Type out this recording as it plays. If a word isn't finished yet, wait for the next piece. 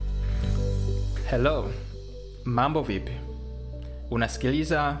Hello, mambo vipi?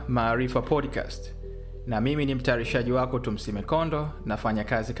 Unasikiliza Maarifa Podcast na mimi ni mtayarishaji wako Tumsime Kondo, nafanya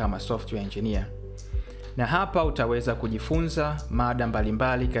kazi kama software engineer. Na hapa utaweza kujifunza maada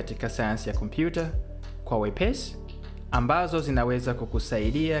mbalimbali katika sayansi ya kompyuta kwa wepesi ambazo zinaweza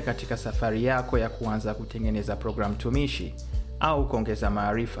kukusaidia katika safari yako ya kuanza kutengeneza program tumishi au kuongeza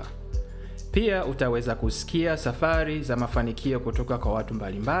maarifa. Pia utaweza kusikia safari za mafanikio kutoka kwa watu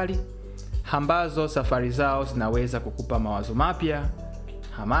mbalimbali ambazo safari zao zinaweza kukupa mawazo mapya,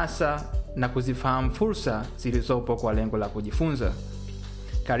 hamasa na kuzifamu fursa zilizopo kwa lengo la kujifunza.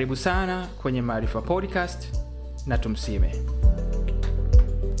 Karibu sana kwenye Maarifa Podcast na tumsime.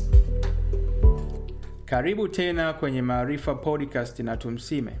 Karibu tena kwenye Maarifa Podcast na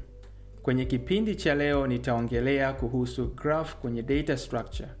tumsime. Kwenye kipindi cha leo nitaongelea kuhusu graph kwenye data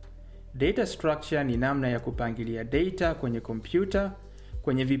structure. Data structure ni namna ya kupangilia data kwenye kompyuta.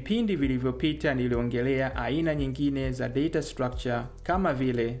 Kwenye vipindi vilivyopita niliongelea aina nyingine za data structure kama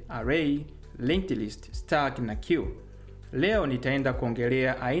vile array, linked list, stack na queue. Leo nitaenda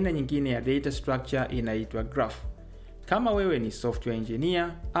kuongelea aina nyingine ya data structure inaitwa graph. Kama wewe ni software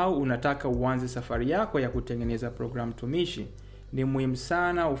engineer au unataka uanze safari yako ya kutengeneza program tumishi, ni muhimu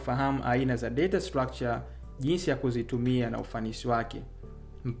sana ufahamu aina za data structure, jinsi ya kuzitumia na ufanisi wake.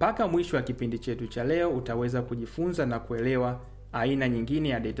 Mpaka mwisho wa kipindi chetu cha leo utaweza kujifunza na kuelewa aina nyingine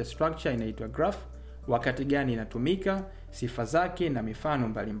ya data structure inaitwa graph, wakati gani inatumika, sifa zake na mifano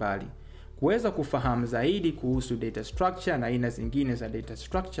mbalimbali. Kuweza kufahamu zaidi kuhusu data structure na aina zingine za data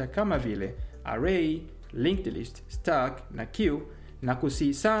structure kama vile array, linked list, stack na queue, na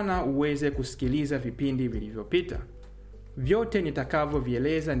kusihi sana uweze kusikiliza vipindi vilivyopita. Vyote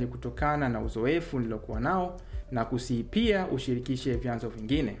nitakavyovieleza ni kutokana na uzoefu nilokuwa nao, na kusihi pia ushirikishe vyanzo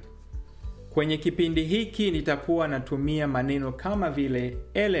vingine. Kwenye kipindi hiki nitakuwa natumia maneno kama vile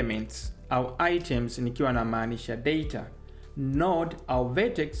elements au items nikiwa na maanisha data, node au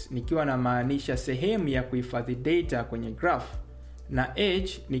vertex nikiwa na maanisha sehemu ya kuhifadhi data kwenye graph, na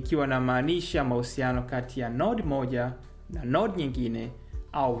edge nikiwa na maanisha mahusiano kati ya node moja na node nyingine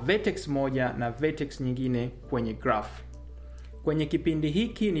au vertex moja na vertex nyingine kwenye graph. Kwenye kipindi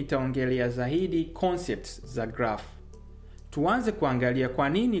hiki nitaongelea zaidi concepts za graph. Tuanze kuangalia kwa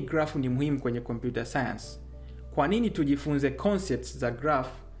nini graph ni muhimu kwenye computer science. Kwa nini tujifunze concepts za graph,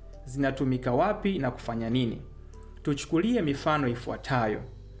 zinatumika wapi na kufanya nini. Tuchukulie mifano ifuatayo.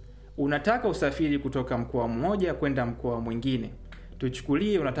 Unataka usafiri kutoka mkoa mmoja kwenda mkoa mwingine.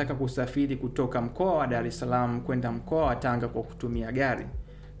 Tuchukulie unataka kusafiri kutoka mkoa wa Dar es Salaam kwenda mkoa wa Tanga kwa kutumia gari.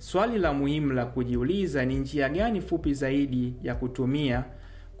 Swali la muhimu la kujiuliza ni njia gani fupi zaidi ya kutumia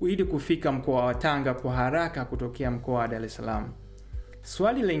ili kufika mkoa wa Tanga kwa haraka kutokea mkoa wa Dar es Salaam.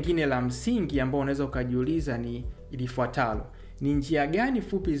 Swali lingine la msingi ambao unaweza ukajiuliza ni lifuatalo: ni njia gani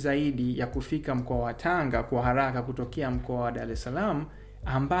fupi zaidi ya kufika mkoa wa Tanga kwa haraka kutokea mkoa wa Dar es Salaam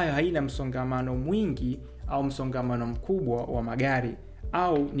ambayo haina msongamano mwingi au msongamano mkubwa wa magari,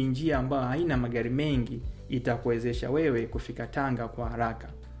 au ni njia ambayo haina magari mengi itakuwezesha wewe kufika Tanga kwa haraka.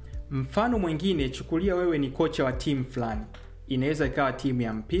 Mfano mwingine, chukulia wewe ni kocha wa timu fulani. Inaweza ikawa timu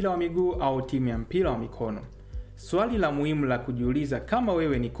ya mpira wa miguu au timu ya mpira wa mikono. Swali la muhimu la kujiuliza kama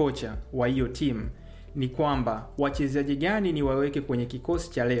wewe ni kocha wa hiyo timu ni kwamba wachezaji gani ni waweke kwenye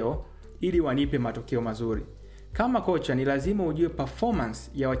kikosi cha leo ili wanipe matokeo mazuri. Kama kocha ni lazima ujue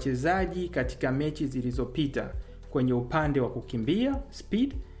performance ya wachezaji katika mechi zilizopita kwenye upande wa kukimbia,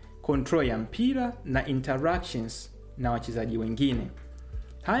 speed, control ya mpira na interactions na wachezaji wengine.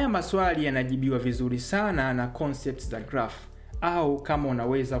 Haya maswali yanajibiwa vizuri sana na concepts za graph, au kama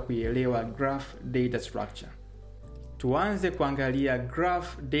unaweza kuielewa graph data structure. Tuanze kuangalia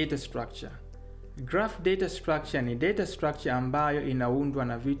graph data structure. Graph data structure ni data structure ambayo inaundwa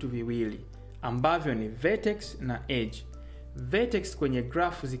na vitu viwili ambavyo ni vertex na edge. Vertex kwenye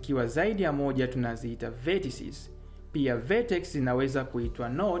graph zikiwa zaidi ya moja tunaziita vertices. Pia vertex zinaweza kuitwa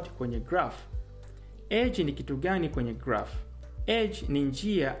node kwenye graph. Edge ni kitu gani kwenye graph? Edge ni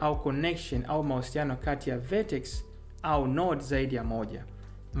njia au connection au mahusiano kati ya vertex au node zaidi ya moja.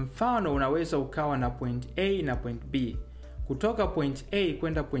 Mfano, unaweza ukawa na point A na point B. Kutoka point A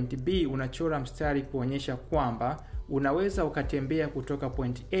kwenda point B unachora mstari kuonyesha kwamba unaweza ukatembea kutoka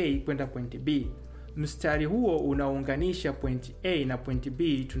point A kwenda point B. Mstari huo unaunganisha point A na point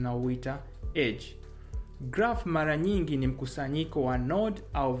B tunauita edge. Graph mara nyingi ni mkusanyiko wa node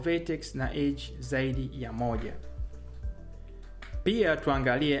au vertex na edge zaidi ya moja. Pia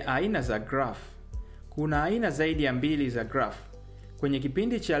tuangalie aina za graph. Kuna aina zaidi ya 2 za graph. Kwenye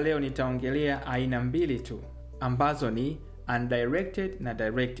kipindi cha leo nitaongelea aina 2 tu, ambazo ni undirected na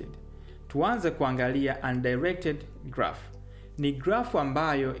directed. Tuanze kuangalia undirected graph. ni graph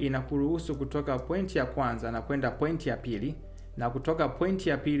ambayo inakuruhusu kutoka pointi ya kwanza na kwenda pointi ya pili, na kutoka pointi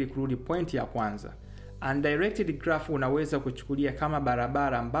ya pili kurudi pointi ya kwanza. Undirected graph unaweza kuchukulia kama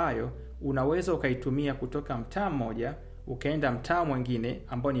barabara ambayo unaweza ukaitumia kutoka mtaa mmoja ukaenda mtaa mwingine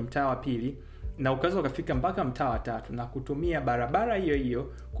ambao ni mtaa wa pili, na ukaweza ukafika mpaka mtaa wa tatu na kutumia barabara hiyo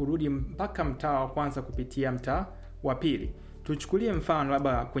hiyo kurudi mpaka mtaa wa kwanza kupitia mtaa wa pili. Tuchukulie mfano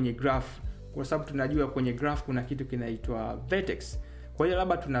labda kwenye graph, kwa sababu tunajua kwenye graph kuna kitu kinaitwa vertex. Kwa hiyo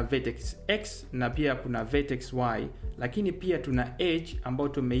labda tuna vertex x na pia kuna vertex y, lakini pia tuna edge ambayo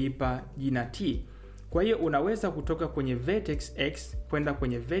tumeipa jina t. Kwa hiyo unaweza kutoka kwenye vertex x kwenda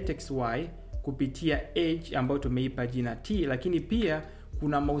kwenye vertex y kupitia edge ambayo tumeipa jina t, lakini pia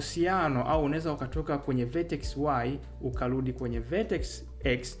kuna mahusiano, au unaweza ukatoka kwenye vertex y ukarudi kwenye vertex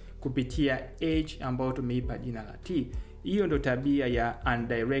x kupitia edge ambayo tumeipa jina la t. Hiyo ndo tabia ya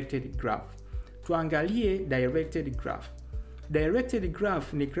undirected graph. Tuangalie directed graph. Directed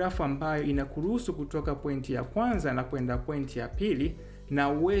graph ni graph ambayo inakuruhusu kutoka pointi ya kwanza na kwenda pointi ya pili, na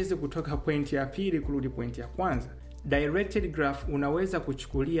uweze kutoka pointi ya pili kurudi pointi ya kwanza. Directed graph unaweza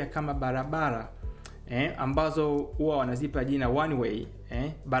kuchukulia kama barabara ambazo huwa wanazipa jina one way,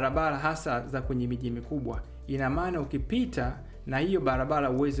 barabara hasa za kwenye miji mikubwa. Ina maana ukipita na hiyo barabara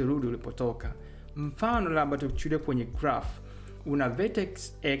uweze rudi ulipotoka. Mfano labda tuchukulie kwenye graph, una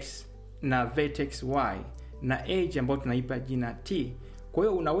vertex x na vertex y na edge ambayo tunaipa jina t. Kwa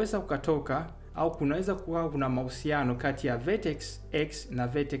hiyo unaweza ukatoka, au kunaweza kuwa kuna mahusiano kati ya vertex x na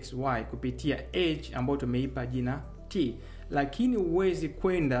vertex y kupitia edge ambayo tumeipa jina t, lakini uwezi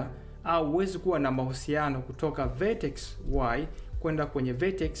kwenda au uwezi kuwa na mahusiano kutoka vertex y kwenda kwenye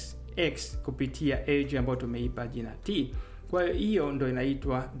vertex x kupitia edge ambayo tumeipa jina t. Kwa hiyo ndo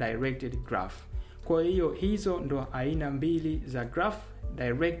inaitwa directed graph. Kwa hiyo hizo ndo aina mbili za graph,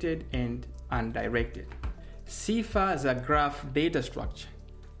 directed and undirected. Sifa za graph data structure.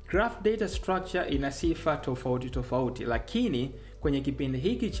 Graph data structure ina sifa tofauti tofauti, lakini kwenye kipindi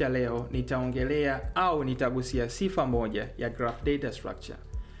hiki cha leo nitaongelea au nitagusia sifa moja ya graph data structure.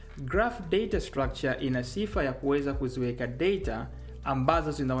 Graph data structure ina sifa ya kuweza kuziweka data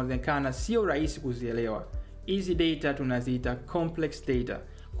ambazo zinaonekana sio rahisi kuzielewa. Hizi data tunaziita complex data.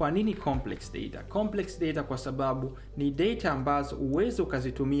 Kwa nini complex data? Complex data kwa sababu ni data ambazo uwezo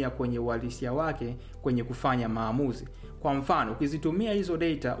ukazitumia kwenye uhalisia wake kwenye kufanya maamuzi. Kwa mfano, ukizitumia hizo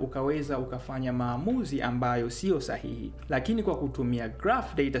data ukaweza ukafanya maamuzi ambayo sio sahihi. Lakini kwa kutumia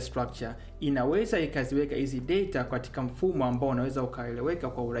graph data structure inaweza ikaziweka hizi data katika mfumo ambao unaweza ukaeleweka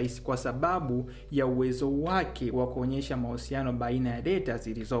kwa urahisi, kwa sababu ya uwezo wake wa kuonyesha mahusiano baina ya data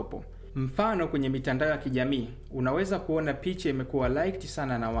zilizopo. Mfano, kwenye mitandao ya kijamii unaweza kuona picha imekuwa liked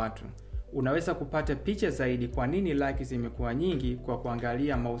sana na watu. Unaweza kupata picha zaidi kwa nini likes zimekuwa nyingi kwa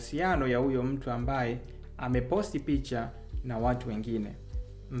kuangalia mahusiano ya huyo mtu ambaye ameposti picha na watu wengine.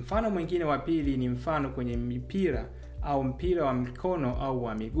 Mfano mwingine wa pili ni mfano kwenye mipira au mpira wa mikono au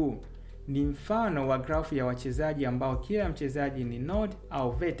wa miguu. Ni mfano wa grafu ya wachezaji ambao kila mchezaji ni node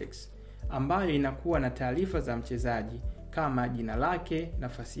au vertex ambayo inakuwa na taarifa za mchezaji kama jina lake,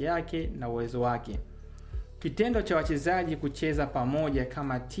 nafasi yake na uwezo wake. Kitendo cha wachezaji kucheza pamoja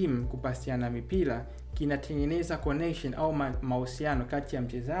kama timu kupasiana mipira kinatengeneza connection au mahusiano kati ya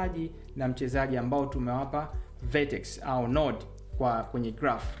mchezaji na mchezaji ambao tumewapa vertex au node kwenye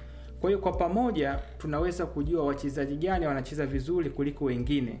graph. Kwa hiyo kwa pamoja tunaweza kujua wachezaji gani wanacheza vizuri kuliko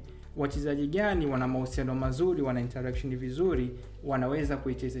wengine, wachezaji gani wana mahusiano mazuri, wana interaction vizuri, wanaweza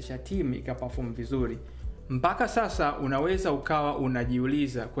kuichezesha timu ikaperform vizuri. Mpaka sasa unaweza ukawa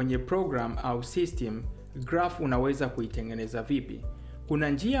unajiuliza kwenye program au system graph unaweza kuitengeneza vipi? Kuna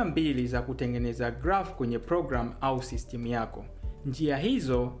njia mbili za kutengeneza graph kwenye program au system yako. Njia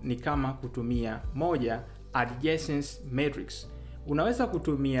hizo ni kama kutumia moja, Adjaceny matrix. Unaweza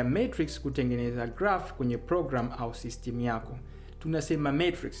kutumia matrix kutengeneza graph kwenye program au system yako. Tunasema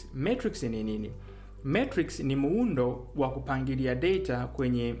matrix. Matrix ni nini? Matrix ni muundo wa kupangilia data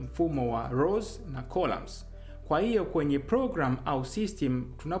kwenye mfumo wa rows na columns. Kwa hiyo kwenye program au system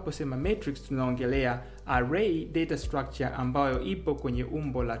tunaposema matrix tunaongelea array data structure ambayo ipo kwenye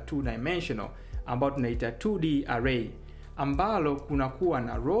umbo la 2 dimensional ambayo tunaita 2D array, ambalo kunakuwa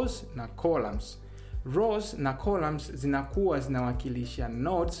na rows na columns. Rows na columns zinakuwa zinawakilisha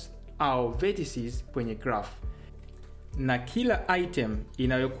nodes au vertices kwenye graph. Na kila item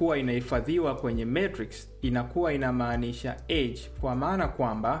inayokuwa inahifadhiwa kwenye matrix inakuwa inamaanisha edge, kwa maana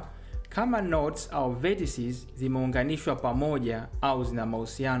kwamba kama nodes au vertices zimeunganishwa pamoja au zina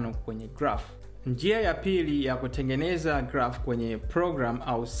mahusiano kwenye graph. Njia ya pili ya kutengeneza graph kwenye program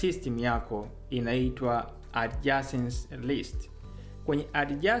au system yako inaitwa Adjacence list. Kwenye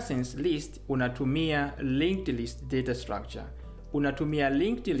Adjacence list unatumia linked list data structure. unatumia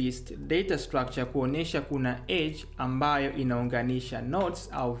linked list data structure kuonesha kuna edge ambayo inaunganisha nodes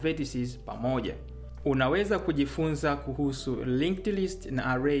au vertices pamoja. Unaweza kujifunza kuhusu linked list na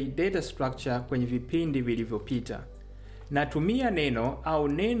array data structure kwenye vipindi vilivyopita. Natumia neno au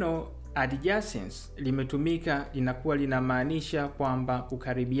neno adjacency limetumika linakuwa linamaanisha kwamba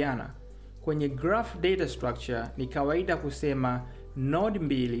kukaribiana. Kwenye graph data structure ni kawaida kusema node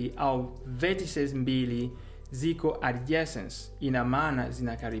mbili au vertices mbili ziko adjacent, ina maana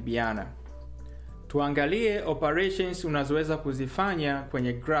zinakaribiana. Tuangalie operations unazoweza kuzifanya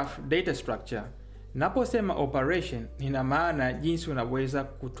kwenye graph data structure. Naposema operation, ina maana jinsi unaweza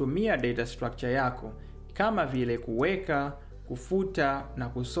kutumia data structure yako, kama vile kuweka, kufuta na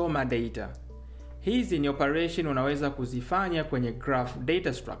kusoma data. Hizi ni operation unaweza kuzifanya kwenye graph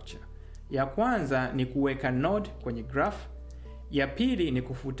data structure. Ya kwanza ni kuweka node kwenye graph, ya pili ni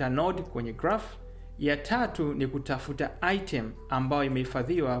kufuta node kwenye graph, ya tatu ni kutafuta item ambayo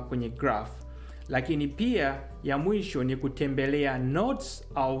imehifadhiwa kwenye graph, lakini pia ya mwisho ni kutembelea nodes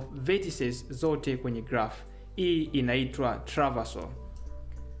au vertices zote kwenye graph. Hii inaitwa traversal.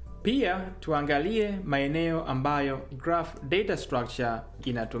 Pia tuangalie maeneo ambayo graph data structure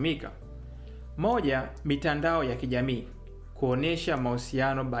inatumika. Moja, mitandao ya kijamii, kuonesha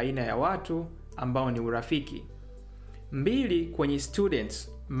mahusiano baina ya watu ambao ni urafiki. Mbili, kwenye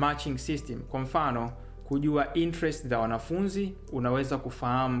students matching system, kwa mfano kujua interest za wanafunzi, unaweza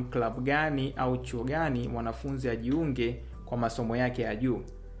kufahamu club gani au chuo gani mwanafunzi ajiunge kwa masomo yake ya juu.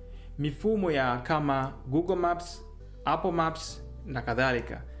 Mifumo ya kama Google Maps, Apple Maps na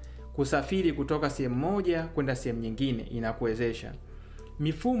kadhalika, kusafiri kutoka sehemu moja kwenda sehemu nyingine inakuwezesha.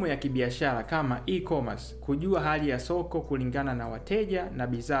 Mifumo ya kibiashara kama e-commerce, kujua hali ya soko kulingana na wateja na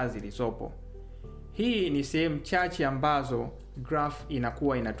bidhaa zilizopo. Hii ni sehemu chache ambazo graph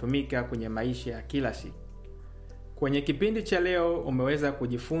inakuwa inatumika kwenye maisha ya kila siku. Kwenye kipindi cha leo umeweza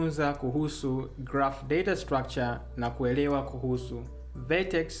kujifunza kuhusu graph data structure na kuelewa kuhusu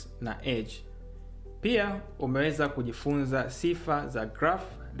vertex na edge. Pia umeweza kujifunza sifa za graph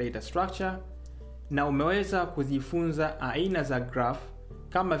data structure na umeweza kujifunza aina za graph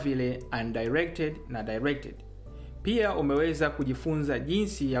kama vile undirected na directed. Pia umeweza kujifunza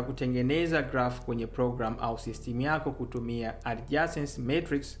jinsi ya kutengeneza graph kwenye program au system yako kutumia adjacency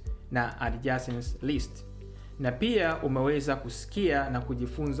matrix na adjacency list. Na pia umeweza kusikia na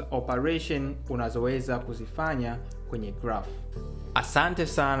kujifunza operation unazoweza kuzifanya kwenye graph. Asante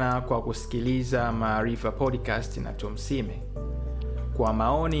sana kwa kusikiliza Maarifa Podcast na tumsime. Kwa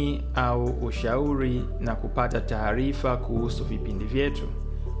maoni au ushauri na kupata taarifa kuhusu vipindi vyetu,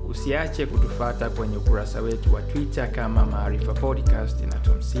 usiache kutufuata kwenye ukurasa wetu wa Twitter kama Maarifa Podcast na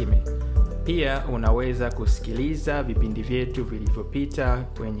tumsime. Pia unaweza kusikiliza vipindi vyetu vilivyopita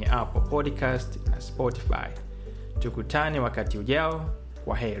kwenye Apple Podcast na Spotify. Tukutane wakati ujao.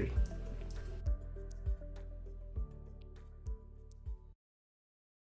 Kwaheri.